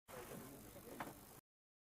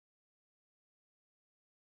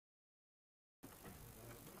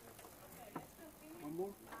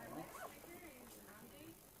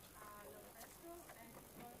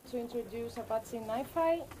to introduce Apache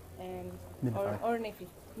NiFi and or NiFi.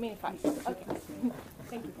 MiNiFi. Okay.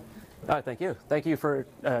 Thank you. Thank you. Thank you to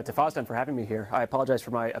FOSDEM for having me here. I apologize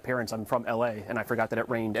for my appearance. I'm from LA, and I forgot that it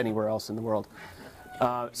rained anywhere else in the world.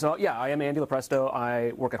 So yeah, I am Andy LoPresto.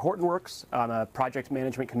 I work at Hortonworks. I'm a project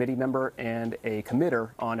management committee member and a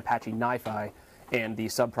committer on Apache NiFi and the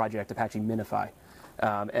sub-project Apache MiNiFi.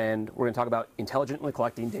 And we're going to talk about intelligently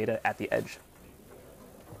collecting data at the edge.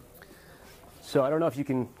 So I don't know if you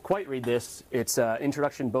can quite read this. It's an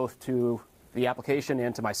introduction both to the application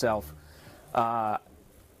and to myself. I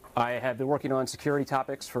have been working on security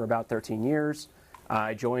topics for about 13 years.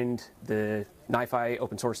 I joined the NiFi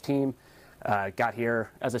open source team, got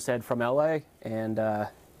here, as I said, from LA, and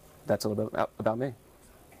that's a little bit about me.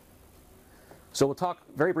 So we'll talk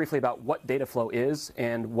very briefly about what data flow is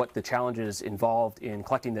and what the challenges involved in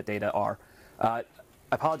collecting that data are. I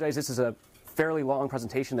apologize, this is a fairly long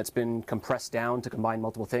presentation that's been compressed down to combine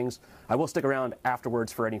multiple things. I will stick around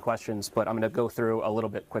afterwards for any questions, but I'm going to go through a little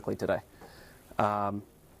bit quickly today.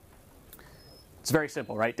 It's very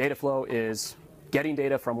simple, right? Data flow is getting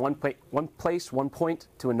data from one point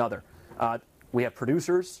to another. We have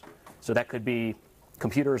producers, so that could be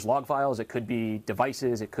computers, log files, it could be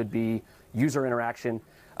devices, it could be user interaction.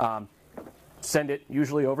 Send it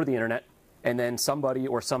usually over the internet, and then somebody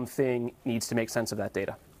or something needs to make sense of that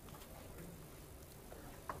data.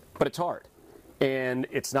 But it's hard, and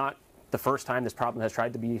it's not the first time this problem has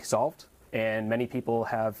tried to be solved, and many people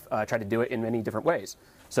have tried to do it in many different ways.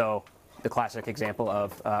 So the classic example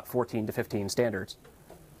of 14 to 15 standards.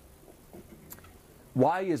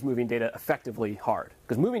 Why is moving data effectively hard?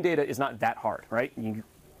 Because moving data is not that hard, right? You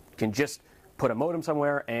can just put a modem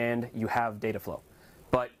somewhere and you have data flow.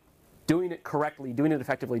 But doing it correctly, doing it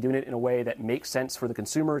effectively, doing it in a way that makes sense for the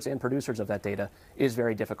consumers and producers of that data is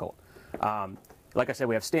very difficult. Like I said,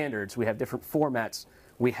 we have standards, we have different formats,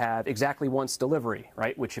 we have exactly once delivery,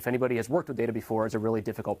 right? Which, if anybody has worked with data before, is a really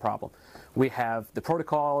difficult problem. We have the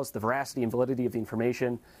protocols, the veracity and validity of the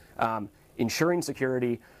information, ensuring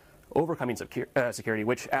security, overcoming security,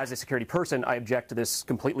 which, as a security person, I object to this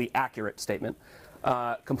completely accurate statement.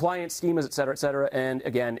 Compliance schemas, et cetera, and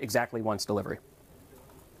again, exactly once delivery.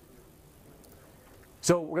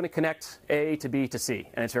 So we're going to connect A to B to C,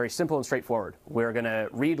 and it's very simple and straightforward. We're going to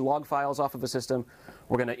read log files off of a system.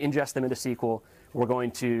 We're going to ingest them into SQL. We're going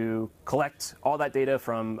to collect all that data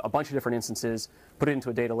from a bunch of different instances, put it into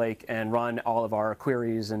a data lake, and run all of our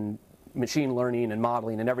queries and machine learning and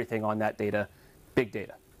modeling and everything on that data, big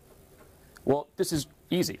data. Well, this is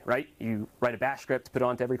easy, right? You write a bash script, put it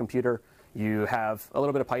onto every computer. You have a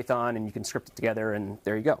little bit of Python, and you can script it together, and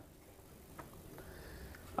there you go.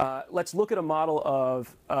 Let's look at a model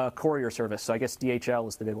of a courier service. So I guess DHL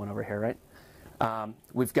is the big one over here, right?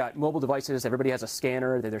 We've got mobile devices. Everybody has a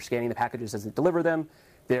scanner. They're scanning the packages as they deliver them.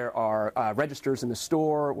 There are registers in the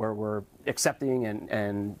store where we're accepting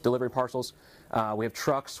and delivering parcels. We have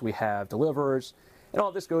trucks. We have deliverers. And all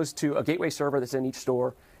of this goes to a gateway server that's in each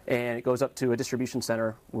store, and it goes up to a distribution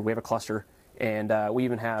center where we have a cluster. And we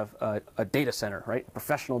even have a data center, right? A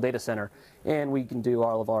professional data center. And we can do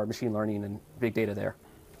all of our machine learning and big data there.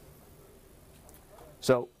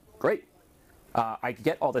 So, great. I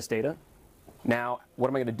get all this data. Now, what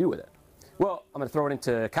am I going to do with it? Well, I'm going to throw it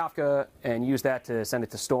into Kafka and use that to send it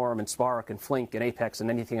to Storm and Spark and Flink and Apex and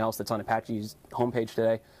anything else that's on Apache's homepage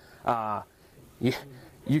today.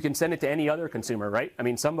 You can send it to any other consumer, right? I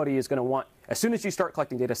mean, somebody is going to want, as soon as you start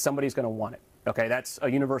collecting data, somebody's going to want it. Okay, that's a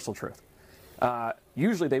universal truth.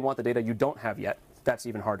 Usually they want the data you don't have yet. That's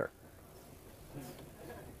even harder.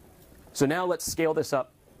 So now let's scale this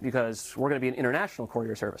up, because we're going to be an international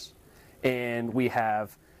courier service. And we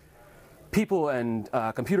have people and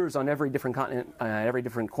computers on every different continent, every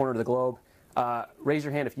different corner of the globe. Raise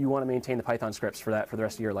your hand if you want to maintain the Python scripts for that for the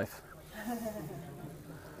rest of your life.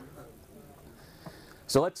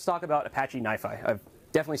 So let's talk about Apache NiFi. I've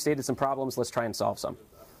definitely stated some problems. Let's try and solve some.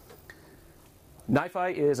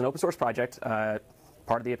 NiFi is an open source project, part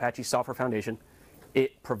of the Apache Software Foundation.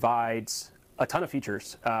 It provides a ton of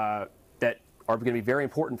features that are going to be very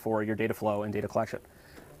important for your data flow and data collection.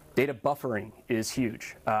 Data buffering is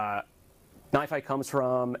huge. NiFi comes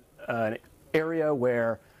from an area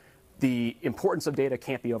where the importance of data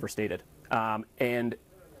can't be overstated. And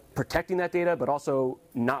protecting that data, but also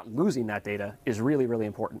not losing that data, is really, really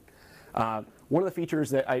important. One of the features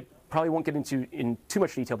that I probably won't get into in too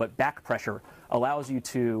much detail, but back pressure allows you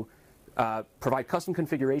to provide custom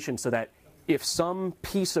configuration so that if some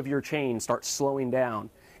piece of your chain starts slowing down,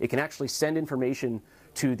 it can actually send information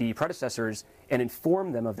to the predecessors and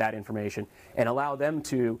inform them of that information and allow them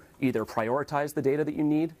to either prioritize the data that you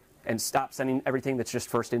need and stop sending everything that's just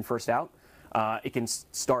first in, first out, It can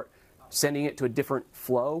start sending it to a different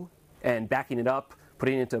flow and backing it up,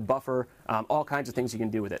 putting it into a buffer, all kinds of things you can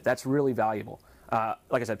do with it. That's really valuable.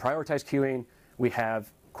 Like I said, prioritized queuing. We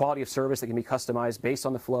have quality of service that can be customized based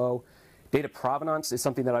on the flow. Data provenance is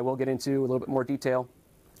something that I will get into a little bit more detail.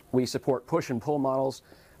 We support push and pull models,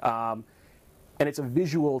 and it's a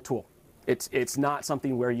visual tool. It's not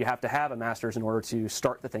something where you have to have a master's in order to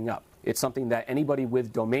start the thing up. It's something that anybody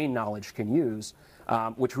with domain knowledge can use,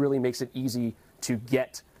 which really makes it easy to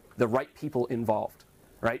get the right people involved,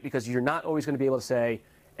 right? Because you're not always going to be able to say,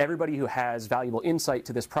 everybody who has valuable insight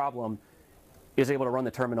to this problem is able to run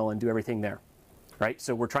the terminal and do everything there, right?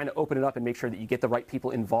 So we're trying to open it up and make sure that you get the right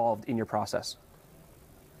people involved in your process.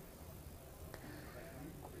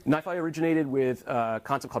 NiFi originated with a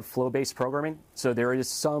concept called flow-based programming. So there is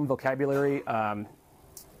some vocabulary,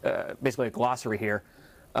 basically a glossary here.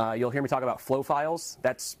 You'll hear me talk about flow files.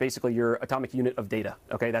 That's basically your atomic unit of data.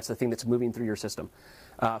 Okay, that's the thing that's moving through your system.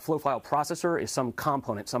 Flow file processor is some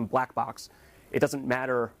component, some black box. It doesn't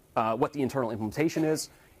matter what the internal implementation is.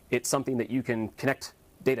 It's something that you can connect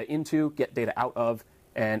data into, get data out of,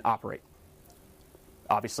 and operate.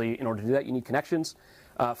 Obviously, in order to do that, you need connections.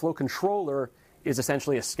 Flow controller is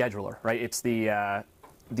essentially a scheduler, right? It's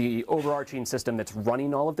the overarching system that's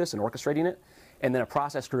running all of this and orchestrating it. And then a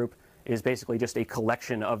process group is basically just a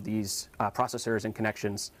collection of these processors and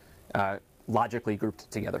connections logically grouped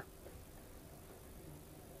together.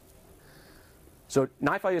 So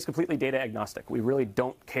NiFi is completely data agnostic. We really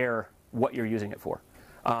don't care what you're using it for.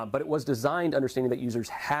 But it was designed understanding that users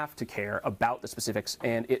have to care about the specifics,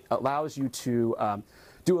 and it allows you to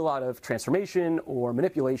do a lot of transformation or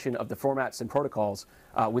manipulation of the formats and protocols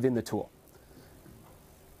within the tool.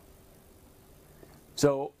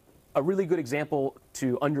 So a really good example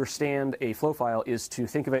to understand a flow file is to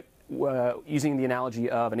think of it using the analogy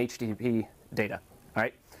of an HTTP data. All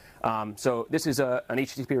right? So this is an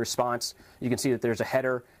HTTP response. You can see that there's a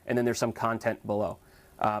header, and then there's some content below.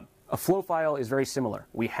 A flow file is very similar.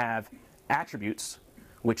 We have attributes,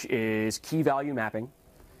 which is key value mapping,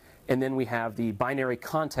 and then we have the binary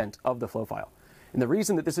content of the flow file. And the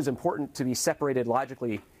reason that this is important to be separated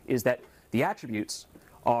logically is that the attributes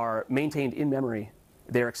are maintained in memory.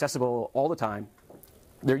 They're accessible all the time.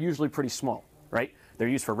 They're usually pretty small, right? They're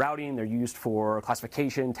used for routing. They're used for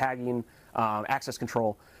classification, tagging, access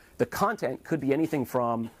control. The content could be anything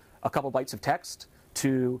from a couple bytes of text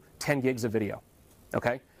to 10 gigs of video,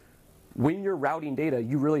 okay? When you're routing data,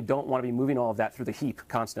 you really don't want to be moving all of that through the heap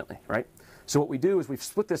constantly, right? So what we do is we've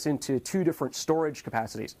split this into two different storage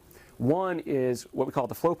capacities. One is what we call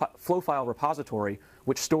the flow file repository,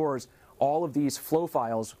 which stores all of these flow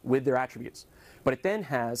files with their attributes. But it then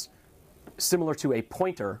has, similar to a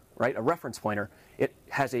pointer, right, a reference pointer, it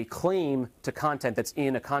has a claim to content that's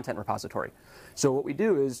in a content repository. So what we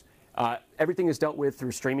do is everything is dealt with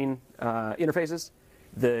through streaming interfaces.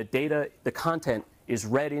 The data, the content, is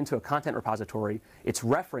read into a content repository. It's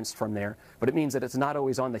referenced from there, but it means that it's not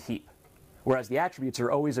always on the heap, whereas the attributes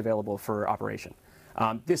are always available for operation.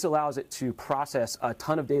 This allows it to process a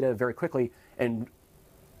ton of data very quickly and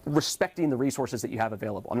respecting the resources that you have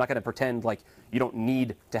available. I'm not going to pretend like you don't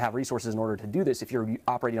need to have resources in order to do this if you're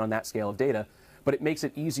operating on that scale of data, but it makes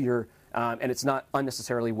it easier and it's not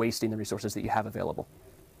unnecessarily wasting the resources that you have available.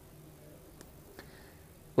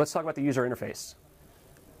 Let's talk about the user interface.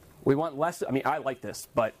 We want less, I mean, I like this,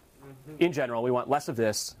 but in general, we want less of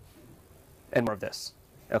this and more of this,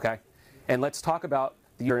 okay? And let's talk about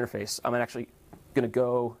the user interface. I'm actually going to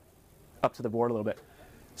go up to the board a little bit.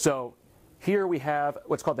 So here we have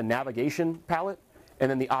what's called the navigation palette,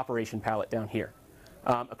 and then the operation palette down here.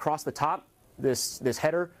 Across the top, this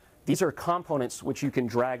header, these are components which you can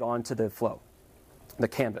drag onto the flow, the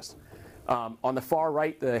canvas. On the far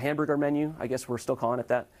right, the hamburger menu, I guess we're still calling it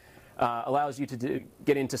that, allows you to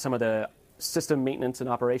get into some of the system maintenance and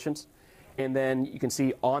operations. And then you can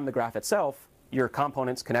see on the graph itself your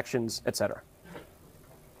components, connections, etc.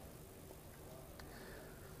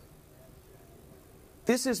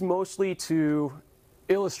 This is mostly to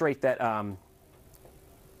illustrate that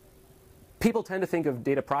people tend to think of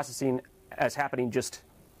data processing as happening just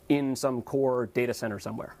in some core data center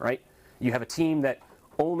somewhere, right? You have a team that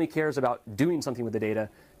only cares about doing something with the data.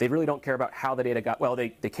 They really don't care about how the data got, well, they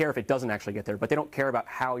care if it doesn't actually get there, but they don't care about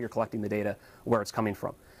how you're collecting the data, where it's coming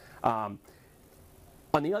from. On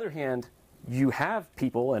the other hand, you have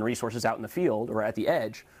people and resources out in the field or at the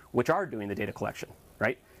edge which are doing the data collection,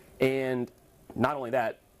 right? And not only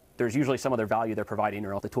that, there's usually some other value they're providing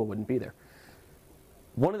or else the tool wouldn't be there.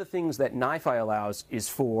 One of the things that NiFi allows is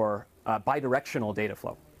for bidirectional data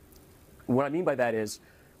flow. What I mean by that is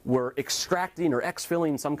we're extracting or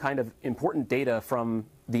exfilling some kind of important data from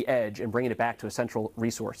the edge and bringing it back to a central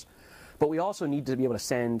resource. But we also need to be able to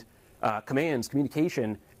send commands,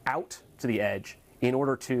 communication out to the edge in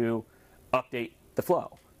order to update the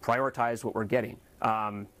flow, prioritize what we're getting,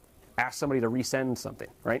 ask somebody to resend something,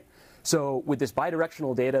 right? So with this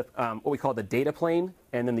bidirectional data, what we call the data plane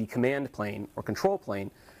and then the command plane or control plane,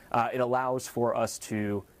 it allows for us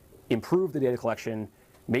to improve the data collection,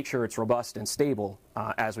 make sure it's robust and stable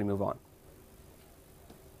as we move on.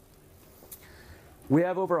 We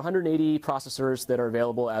have over 180 processors that are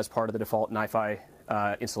available as part of the default NiFi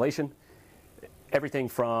installation. Everything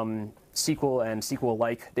from SQL and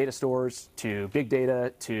SQL-like data stores to big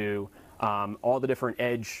data to all the different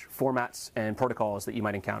edge formats and protocols that you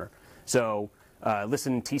might encounter. So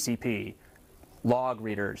listen TCP, log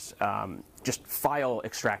readers, just file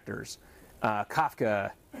extractors,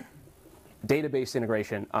 Kafka, database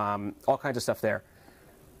integration, all kinds of stuff there.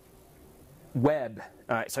 Web,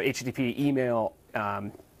 so HTTP, email.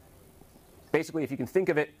 Basically, if you can think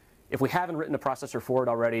of it, if we haven't written a processor for it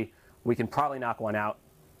already, we can probably knock one out,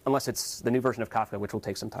 unless it's the new version of Kafka, which will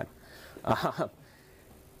take some time.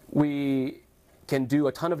 We can do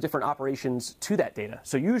a ton of different operations to that data.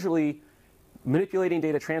 So usually, manipulating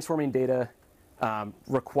data, transforming data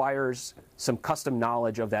requires some custom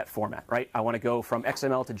knowledge of that format, right? I want to go from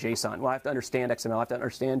XML to JSON. Well, I have to understand XML. I have to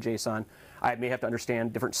understand JSON. I may have to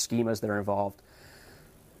understand different schemas that are involved.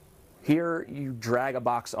 Here, you drag a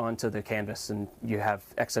box onto the canvas, and you have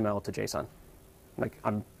XML to JSON.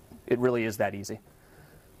 It really is that easy.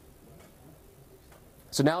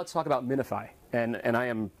 So now let's talk about MiNiFi. And I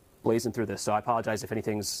am blazing through this, so I apologize if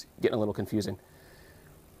anything's getting a little confusing.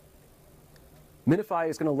 MiNiFi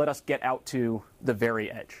is going to let us get out to the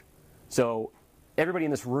very edge. So everybody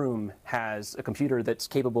in this room has a computer that's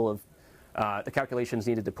capable of the calculations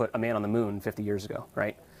needed to put a man on the moon 50 years ago,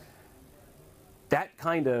 right? That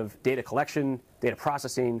kind of data collection, data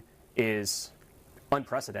processing is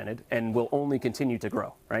unprecedented and will only continue to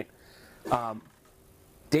grow, right?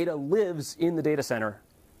 Data lives in the data center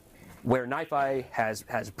where NiFi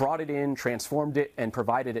has brought it in, transformed it, and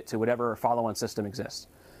provided it to whatever follow-on system exists.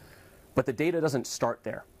 But the data doesn't start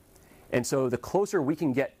there. And so the closer we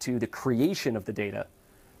can get to the creation of the data,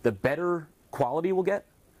 the better quality we'll get,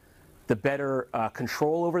 the better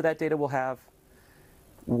control over that data we'll have.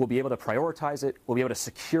 We'll be able to prioritize it. We'll be able to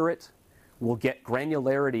secure it. We'll get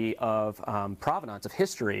granularity of provenance, of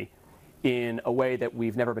history, in a way that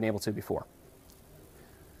we've never been able to before.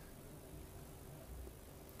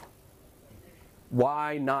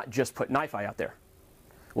 Why not just put NiFi out there?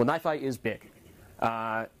 Well, NiFi is big.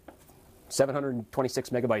 726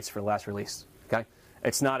 megabytes for the last release. Okay,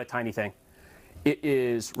 it's not a tiny thing. It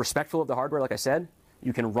is respectful of the hardware, like I said.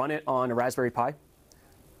 You can run it on a Raspberry Pi,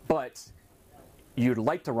 but you'd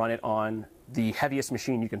like to run it on the heaviest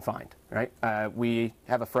machine you can find, right? We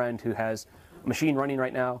have a friend who has a machine running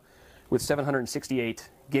right now with 768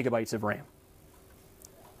 gigabytes of RAM,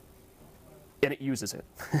 and it uses it.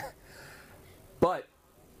 But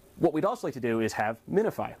what we'd also like to do is have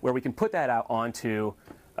MiNiFi, where we can put that out onto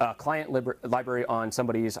a client library on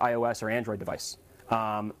somebody's iOS or Android device,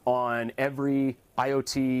 on every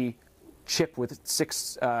IoT chip with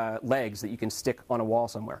 6 legs that you can stick on a wall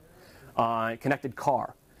somewhere, on connected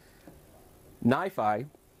car. NiFi,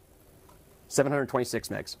 726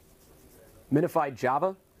 megs. MiNiFi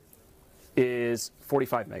Java is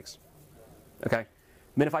 45 megs. Okay,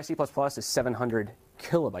 MiNiFi C++ is 700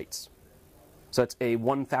 kilobytes. So it's a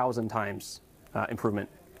 1,000 times improvement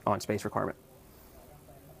on space requirement.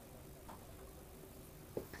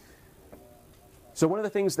 So one of the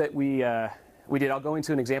things that we did, I'll go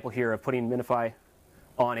into an example here of putting MiNiFi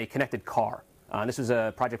on a connected car. This was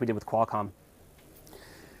a project we did with Qualcomm.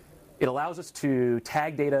 It allows us to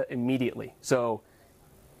tag data immediately. So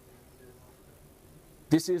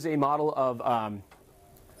this is a model of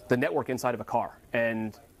the network inside of a car.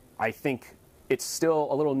 And I think it's still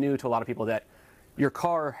a little new to a lot of people that your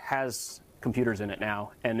car has computers in it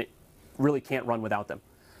now, and it really can't run without them,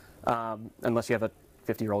 unless you have a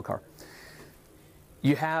 50-year-old car.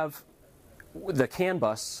 You have the CAN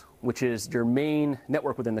bus, which is your main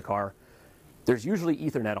network within the car. There's usually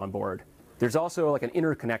Ethernet on board. There's also like an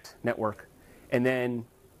interconnect network, and then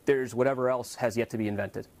there's whatever else has yet to be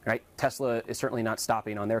invented, right? Tesla is certainly not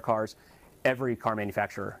stopping on their cars. Every car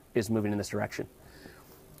manufacturer is moving in this direction.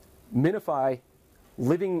 MiNiFi,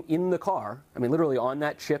 living in the car, I mean literally on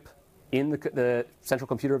that chip in the central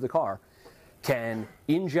computer of the car, can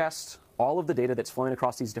ingest all of the data that's flowing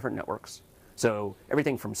across these different networks. So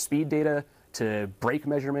everything from speed data to brake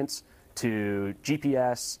measurements to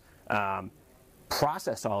GPS,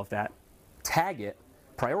 process all of that, tag it,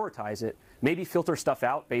 prioritize it, maybe filter stuff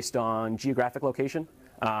out based on geographic location.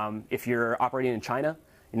 If you're operating in China,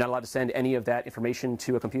 you're not allowed to send any of that information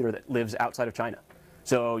to a computer that lives outside of China.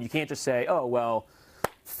 So you can't just say, oh, well,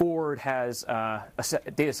 Ford has a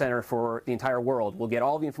data center for the entire world. We'll get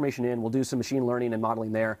all the information in, we'll do some machine learning and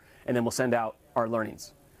modeling there, and then we'll send out our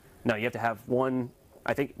learnings. No, you have to have one,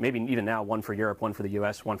 I think maybe even now, one for Europe, one for the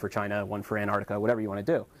US, one for China, one for Antarctica, whatever you want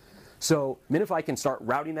to do. So MiNiFi can start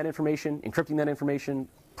routing that information, encrypting that information,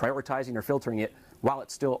 prioritizing or filtering it while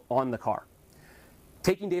it's still on the car.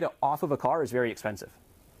 Taking data off of a car is very expensive.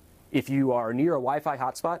 If you are near a Wi-Fi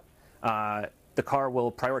hotspot, the car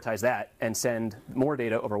will prioritize that and send more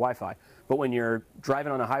data over Wi-Fi. But when you're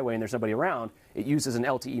driving on a highway and there's nobody around, it uses an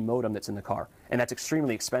LTE modem that's in the car, and that's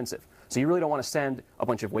extremely expensive. So you really don't want to send a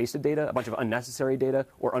bunch of wasted data, a bunch of unnecessary data,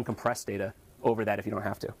 or uncompressed data over that if you don't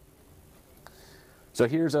have to. So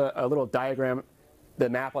here's a little diagram, the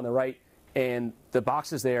map on the right, and the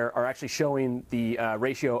boxes there are actually showing the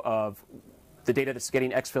ratio of the data that's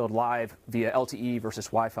getting exfilled live via LTE versus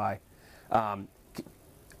Wi-Fi.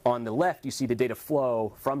 On the left, you see the data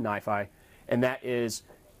flow from NiFi, and that is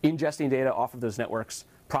ingesting data off of those networks,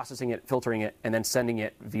 processing it, filtering it, and then sending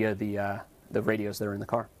it via the radios that are in the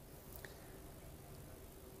car.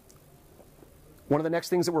 One of the next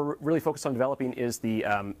things that we're really focused on developing is the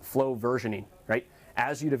flow versioning, right?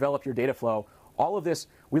 As you develop your data flow, all of this,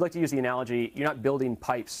 we like to use the analogy, you're not building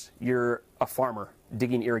pipes, you're a farmer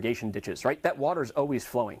digging irrigation ditches, right? That water's always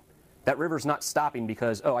flowing. That river's not stopping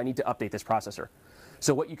because, oh, I need to update this processor.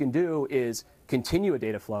 So what you can do is continue a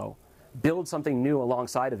data flow, build something new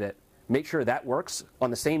alongside of it, make sure that works on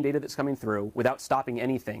the same data that's coming through without stopping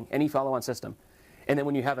anything, any follow-on system. And then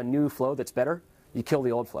when you have a new flow that's better, you kill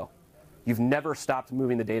the old flow. You've never stopped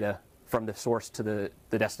moving the data from the source to the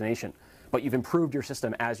destination, but you've improved your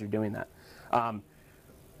system as you're doing that.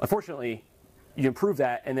 Unfortunately, you improve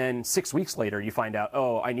that, and then 6 weeks later, you find out,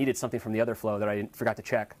 oh, I needed something from the other flow that I forgot to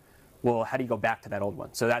check. Well, how do you go back to that old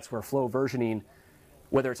one? So that's where flow versioning,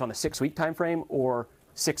 whether it's on the 6-week time frame or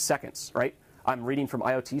 6 seconds, right? I'm reading from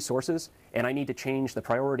IoT sources, and I need to change the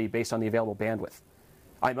priority based on the available bandwidth.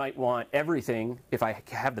 I might want everything, if I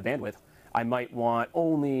have the bandwidth, I might want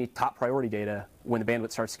only top priority data when the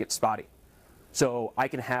bandwidth starts to get spotty. So I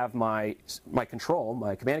can have my control,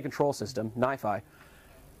 my command and control system, NiFi,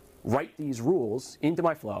 write these rules into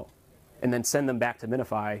my flow, and then send them back to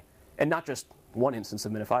MiNiFi, and not just one instance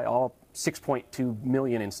of MiNiFi, all 6.2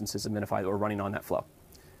 million instances of MiNiFi that we're running on that flow.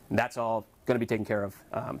 And that's all going to be taken care of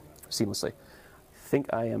seamlessly. I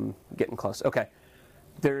think I am getting close. OK,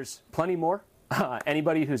 there's plenty more.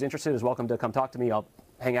 Anybody who's interested is welcome to come talk to me. I'll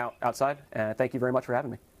hang out outside. Thank you very much for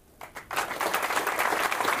having me.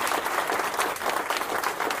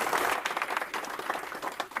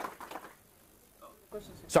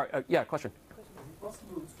 Sorry, yeah, question. Is it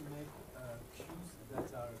possible to make queues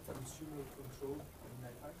that are consumer controlled in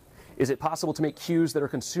NiFi? Is it possible to make queues that are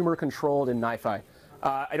consumer controlled in NiFi?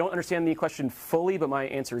 I don't understand the question fully, but my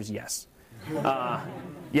answer is yes.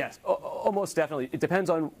 Yes, almost definitely. It depends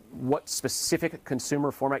on what specific consumer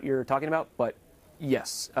format you're talking about, but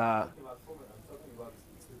yes. I'm talking about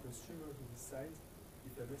it's the consumer who decides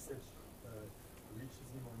if a message reaches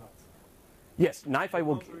him or not. Yes, NiFi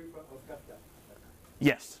will. Of Kafka.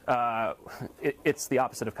 Yes, it's the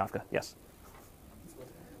opposite of Kafka. Yes.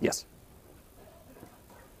 Yes.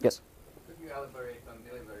 Yes. Could you elaborate on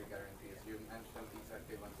delivery guarantees? You mentioned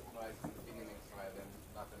exactly once or twice in the beginning slide and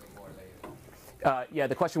not anymore later. Yeah,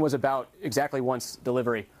 the question was about exactly once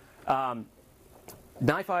delivery.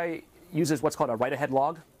 NiFi uses what's called a write-ahead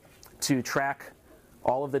log to track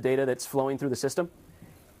all of the data that's flowing through the system.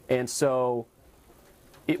 And so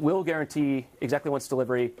it will guarantee exactly once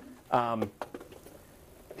delivery.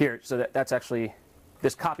 Here, so that's actually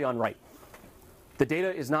this copy on write. The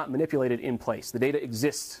data is not manipulated in place. The data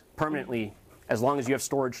exists permanently as long as you have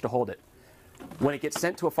storage to hold it. When it gets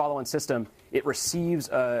sent to a follow-on system, it receives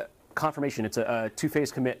a confirmation. It's a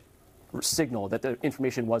two-phase commit signal that the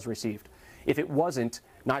information was received. If it wasn't,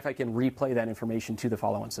 NiFi can replay that information to the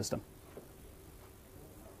follow-on system.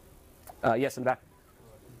 Yes, in the back.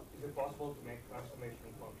 Is it possible to make transformation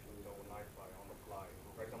functions over NiFi on the fly?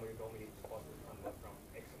 For example, you don't need to process content from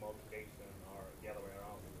XML to JSON or the other way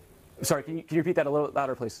around. Sorry, can you repeat that a little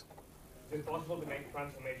louder, please? Is it possible to make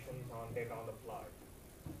transformations on data on the fly?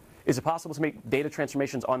 Is it possible to make data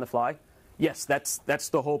transformations on the fly? Yes, that's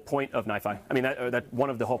the whole point of NiFi. I mean, that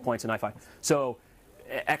one of the whole points of NiFi. So,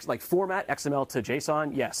 like format, XML to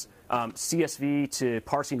JSON, yes. CSV to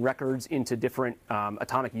parsing records into different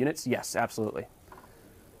atomic units, yes, absolutely.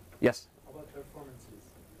 Yes? How about performances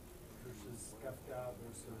versus Kafka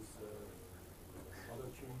versus other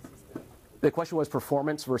queuing systems? The question was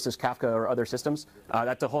performance versus Kafka or other systems.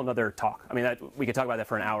 That's a whole other talk. I mean, we could talk about that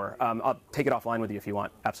for an hour. I'll take it offline with you if you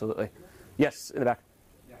want. Absolutely. Yes, in the back.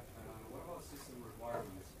 Yeah. What about system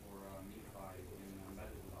requirements for MiNiFi in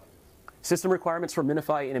embedded devices? System requirements for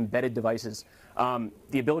MiNiFi in embedded devices.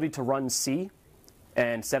 The ability to run C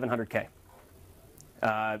and 700K.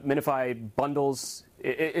 MiNiFi bundles,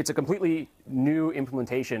 it's a completely new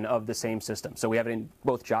implementation of the same system. So we have it in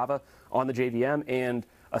both Java on the JVM and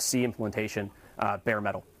a C implementation, bare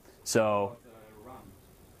metal. So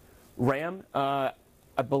RAM, I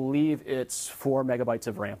believe it's 4 megabytes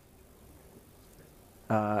of RAM.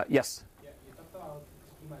 Yes? Yeah, you talked about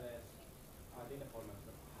schemaless data formats,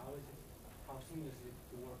 but how seamless is it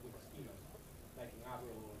to work with schemas, like in Avro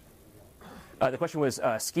or something else? The question was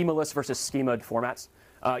schemaless versus schemaed formats.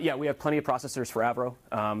 Yeah, we have plenty of processors for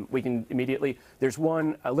Avro. We can immediately, there's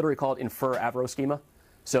one literally called infer Avro schema.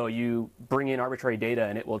 So you bring in arbitrary data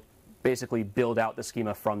and it will basically build out the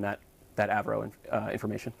schema from that Avro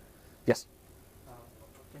information. Yes?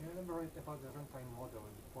 Can you elaborate about the runtime model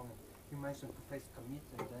and deployment? You mentioned two-phase commit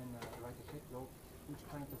and then write a hello, which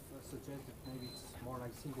kind of suggests that maybe it's more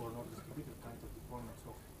like single or not distributed kind of deployment.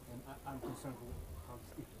 So, and I'm concerned with how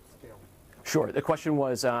it scale. Sure. The question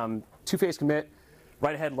was two-phase commit,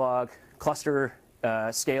 write-ahead log, cluster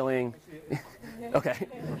scaling. Okay.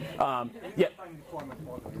 Yeah.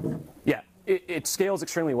 Yeah. It scales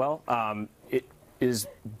extremely well. It is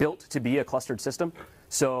built to be a clustered system.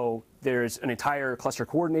 So there's an entire cluster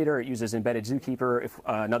coordinator. It uses embedded zookeeper if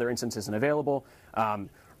another instance isn't available.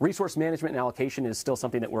 Resource management and allocation is still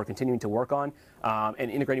something that we're continuing to work on,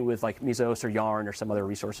 and integrating with like Mesos or Yarn or some other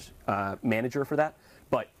resource manager for that.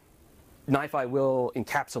 But NiFi will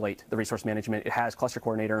encapsulate the resource management. It has cluster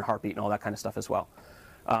coordinator and heartbeat and all that kind of stuff as well.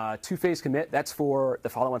 Two-phase commit, that's for the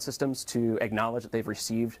follow-on systems to acknowledge that they've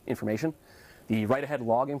received information. The write-ahead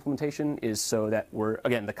log implementation is so that we're,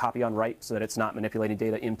 again, the copy on write, so that it's not manipulating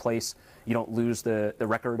data in place. You don't lose the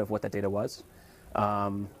record of what that data was.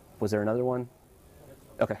 Was there another one?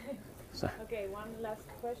 Okay. So. Okay, one last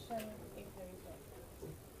question, if there is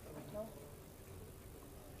a... No?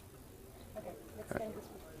 Okay, let's end this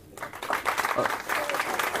one.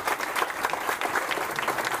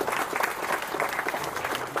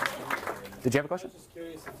 Did you have a question? I was just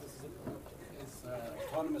curious if this is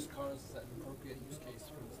autonomous cars is an appropriate use case,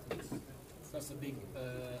 for instance. That's a big,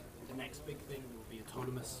 the next big thing will be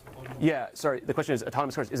autonomous. Yeah, sorry, the question is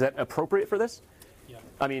autonomous cars. Is that appropriate for this? Yeah.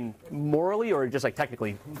 I mean, morally or just like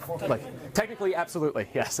technically? Like, technically, absolutely,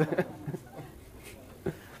 yes.